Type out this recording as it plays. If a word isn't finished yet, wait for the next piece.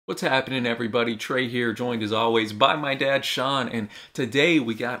What's happening, everybody? Trey here, joined as always by my dad Sean, and today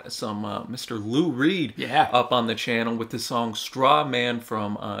we got some Mr. Lou Reed up on the channel with the song Strawman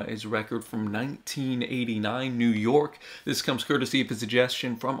from his record from 1989, New York. This comes courtesy of a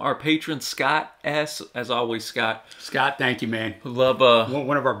suggestion from our patron Scott S. As always, Scott, thank you, man. Love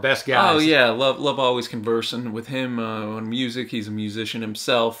one of our best guys. Oh yeah, love always conversing with him on music. He's a musician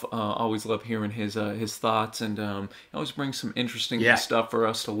himself. Always love hearing his thoughts, and he always brings some interesting stuff for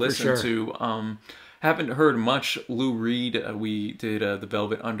us to listen to. Haven't heard much Lou Reed. We did the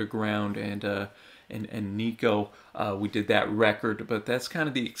Velvet Underground and Nico. We did that record, but that's kind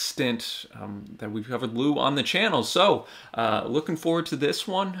of the extent that we've covered Lou on the channel. So looking forward to this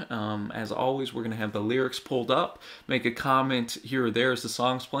one. As always, we're gonna have the lyrics pulled up, make a comment here or there as the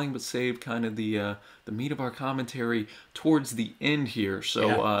song's playing, but save kind of the meat of our commentary towards the end here.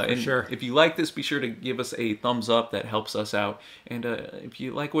 So if you like this, be sure to give us a thumbs up. That helps us out. And if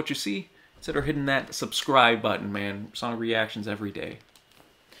you like what you see, consider hitting that subscribe button, man. Song reactions every day.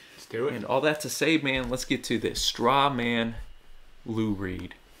 Let's do it. And all that to say, man, let's get to this. Strawman, Lou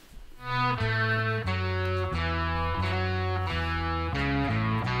Reed.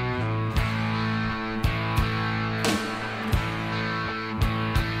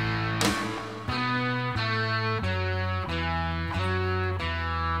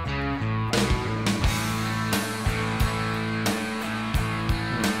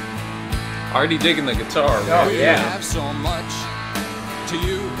 Already digging the guitar. Oh, we yeah. have so much to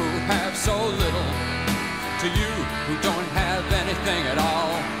you who have so little, to you who don't have anything at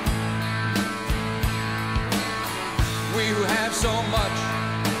all. We who have so much,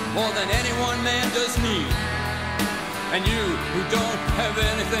 more than any one man does need, and you who don't have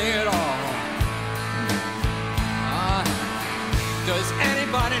anything at all. Does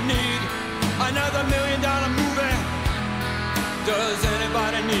anybody need another $1 million movie? Does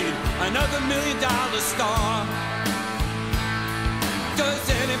anybody need another $1 million star? Does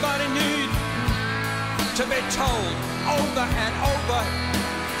anybody need to be told over and over,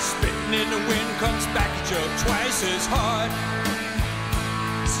 spitting in the wind comes back at you twice as hard?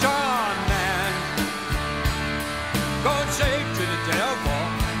 Strawman, go straight to the devil.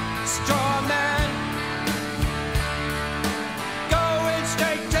 Strawman, going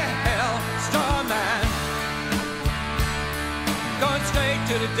straight to hell. Strawman, going straight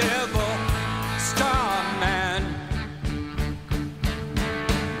to the devil. Strawman,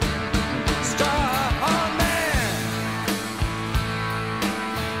 Strawman,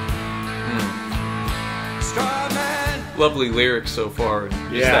 Strawman. Lovely lyrics so far.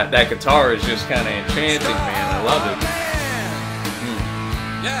 Just that guitar is just kind of enchanting, man. I love it.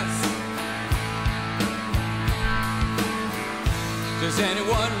 Yes. Does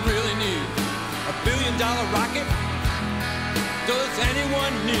anyone really need a $1 billion rocket? Does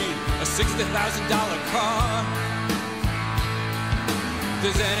anyone need a $60,000 car?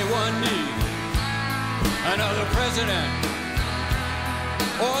 Does anyone need another president?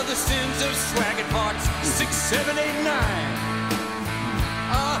 Or the sins of swagger parts 6, 7, 8, 9?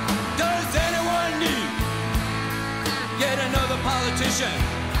 Does anyone need yet another politician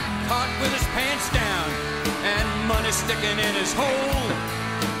caught with his pants down and money sticking in his hole?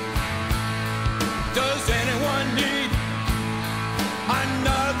 Does anyone need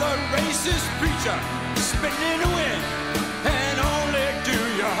another racist preacher spitting in the wind and only do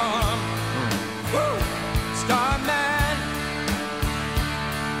you harm? Woo! Starman,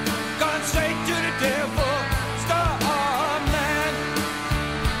 gone straight to the devil. Starman,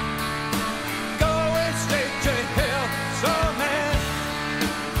 going straight to hell. Starman,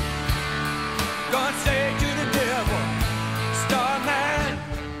 gone straight to the devil. Starman,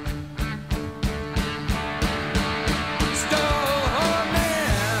 Strawman,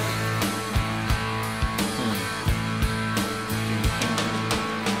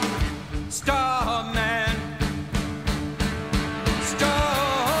 Strawman.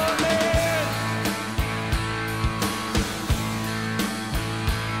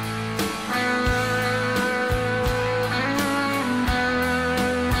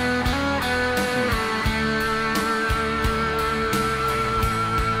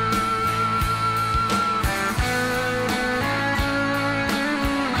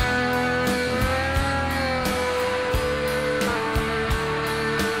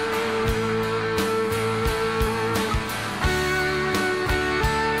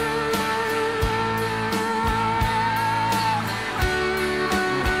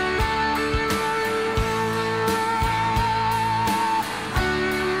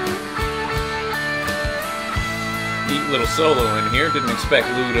 Neat little solo in here. Didn't expect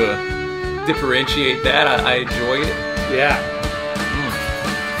Lou to differentiate that. I enjoyed it. Yeah.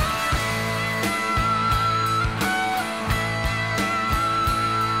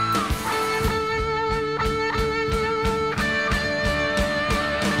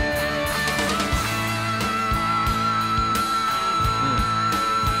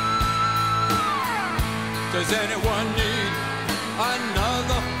 Does anyone need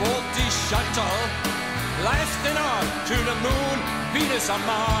another faulty shuttle blasting off to the moon, Venus, or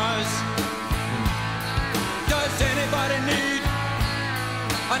Mars? Does anybody need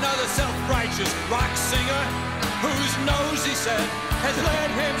another self-righteous rock singer whose nose, he said, has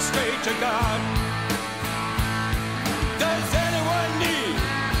led him straight to God? Does anyone need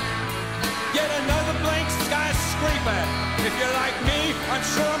yet another blank skyscraper? If you're like me, I'm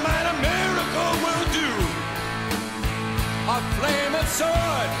sure man, a miracle will do. A flaming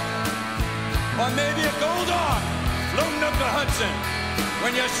sword, or maybe a gold ark floating up the Hudson.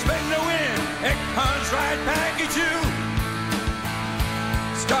 When you spin the wind, it comes right back at you.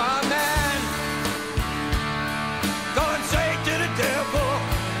 Starman, go and say to the devil,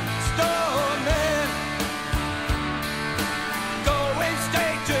 Starman, go and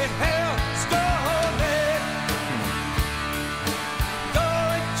stay to hell, Starman, go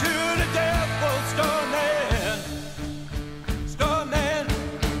into the devil, Starman, Starman,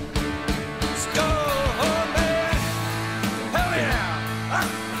 Starman, hell yeah,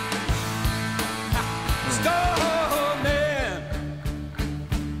 Starman, Starman.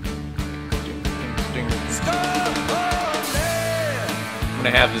 I'm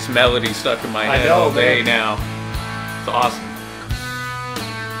gonna have this melody stuck in my head know, all day man. now. It's awesome.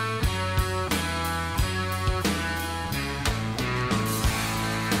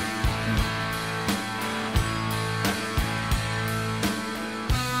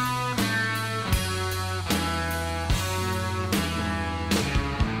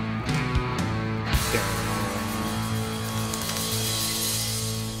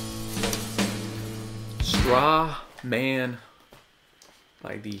 Strawman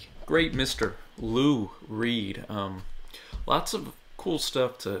by the great Mr. Lou Reed. Lots of cool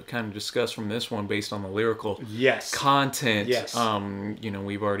stuff to kind of discuss from this one based on the lyrical Yes. content. Yes. You know,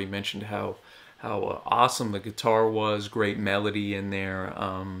 we've already mentioned how awesome the guitar was, great melody in there,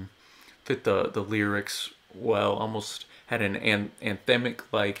 fit the lyrics well, almost had an anthemic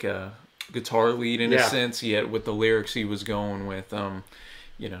like guitar lead in a sense, yet with the lyrics he was going with,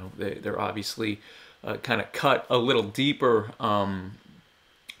 you know, they're obviously kind of cut a little deeper.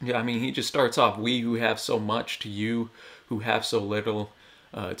 Yeah, I mean, he just starts off, we who have so much, to you who have so little,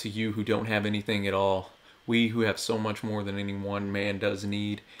 to you who don't have anything at all. We who have so much more than any one man does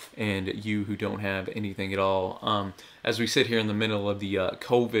need, and you who don't have anything at all. As we sit here in the middle of the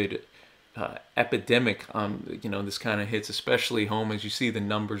COVID epidemic, you know, this kind of hits especially home as you see the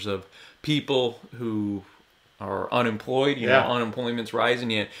numbers of people who are unemployed. You know, unemployment's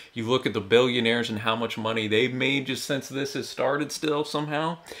rising, yet you look at the billionaires and how much money they've made just since this has started still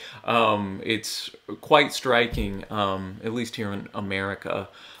somehow. It's quite striking, at least here in America,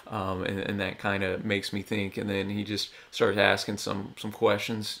 and that kind of makes me think. And then he just starts asking some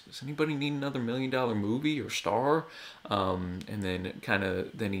questions. Does anybody need another $1 million movie or star? And then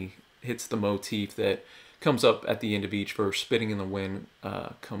then he hits the motif that comes up at the end of each verse, spitting in the wind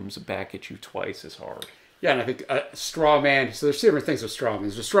comes back at you twice as hard. Yeah, and I think straw man, so there's different things with straw man.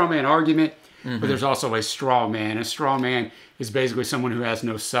 There's a straw man argument, but there's also a straw man. A straw man is basically someone who has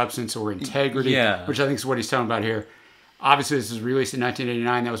no substance or integrity, which I think is what he's talking about here. Obviously, this was released in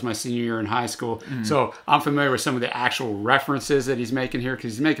 1989. That was my senior year in high school. So I'm familiar with some of the actual references that he's making here,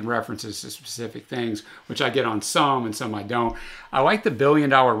 because he's making references to specific things, which I get on some and some I don't. I like the $1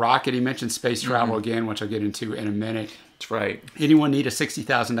 billion rocket. He mentioned space travel again, which I'll get into in a minute. That's right. Anyone need a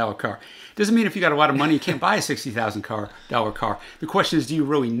 $60,000 car? Doesn't mean if you got a lot of money, you can't buy a $60,000 car. The question is, do you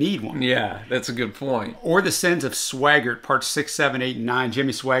really need one? Yeah, that's a good point. Or the sins of Swaggart, parts 6, 7, 8, and 9.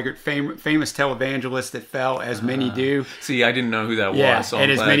 Jimmy Swaggart, famous televangelist that fell, as many do. See, I didn't know who that Yeah, was. So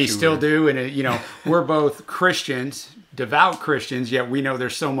and as many still do. And, you know, we're both Christians, devout Christians, yet we know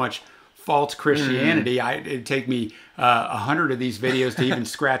there's so much false Christianity. It'd take me 100 of these videos to even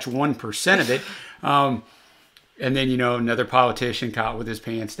scratch 1% of it. And then, you know, another politician caught with his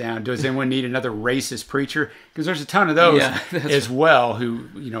pants down. Does anyone need another racist preacher? Because there's a ton of those as well who,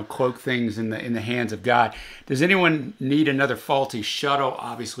 you know, cloak things in the hands of God. Does anyone need another faulty shuttle?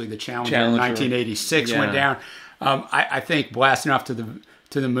 Obviously, the Challenger in 1986 went down. I think blasting off to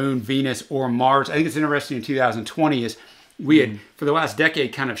the moon, Venus, or Mars. I think it's interesting in 2020 is we had, for the last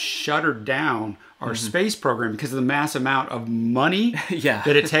decade, kind of shuttered down our space program because of the mass amount of money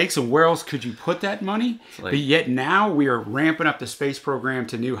that it takes, and where else could you put that money? But yet now we are ramping up the space program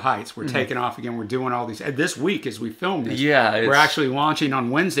to new heights. We're taking off again. We're doing all these. This week as we film this, we're actually launching on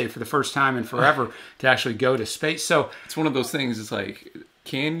Wednesday for the first time in forever to actually go to space. So it's one of those things. It's like,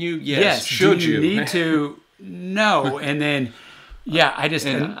 can you? Yes. Should do you need to? No. And then Yeah, I just...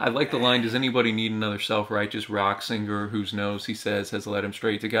 And I like the line, does anybody need another self-righteous rock singer whose nose, he says, has led him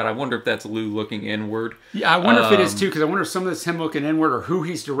straight to God? I wonder if that's Lou looking inward. Yeah, I wonder if it is too, because I wonder if some of this him looking inward or who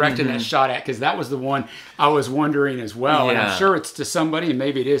he's directing that shot at, because that was the one I was wondering as well. And I'm sure it's to somebody, and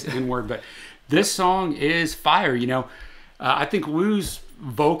maybe it is inward, but this song is fire, you know. I think Lou's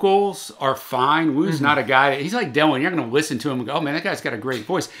vocals are fine. Lou's not a guy, he's like Dylan. You're going to listen to him and go, oh man, that guy's got a great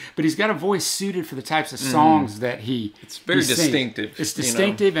voice. But he's got a voice suited for the types of songs that it's very distinctive. It's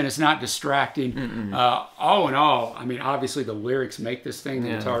distinctive, and it's not distracting. All in all, I mean, obviously the lyrics make this thing. The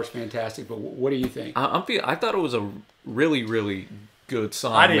guitar's fantastic. But what do you think? I thought it was a really, really good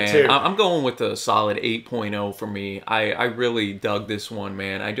song, I did man. too. I'm going with a solid 8.0 for me. I really dug this one,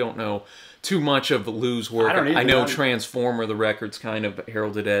 man. I don't know too much of Lou's work. I know Transformer, the record's kind of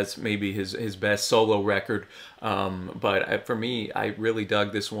heralded as maybe his best solo record. But for me, I really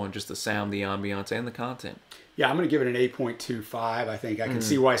dug this one, just the sound, the ambiance, and the content. Yeah, I'm going to give it an 8.25. I think I can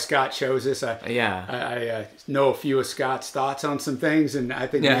see why Scott chose this. I know a few of Scott's thoughts on some things, and I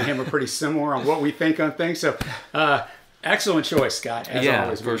think me and him are pretty similar on what we think on things. So, excellent choice, Scott, as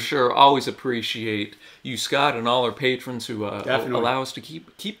always. For sure. Always appreciate you, Scott, and all our patrons who allow us to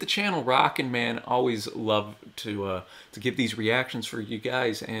keep the channel rocking, man. Always love to give these reactions for you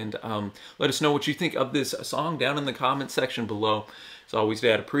guys. And let us know what you think of this song down in the comment section below. As always,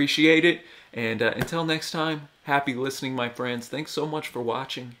 Dad, appreciate it. And until next time, happy listening, my friends. Thanks so much for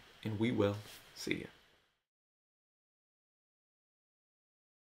watching, and we will see you.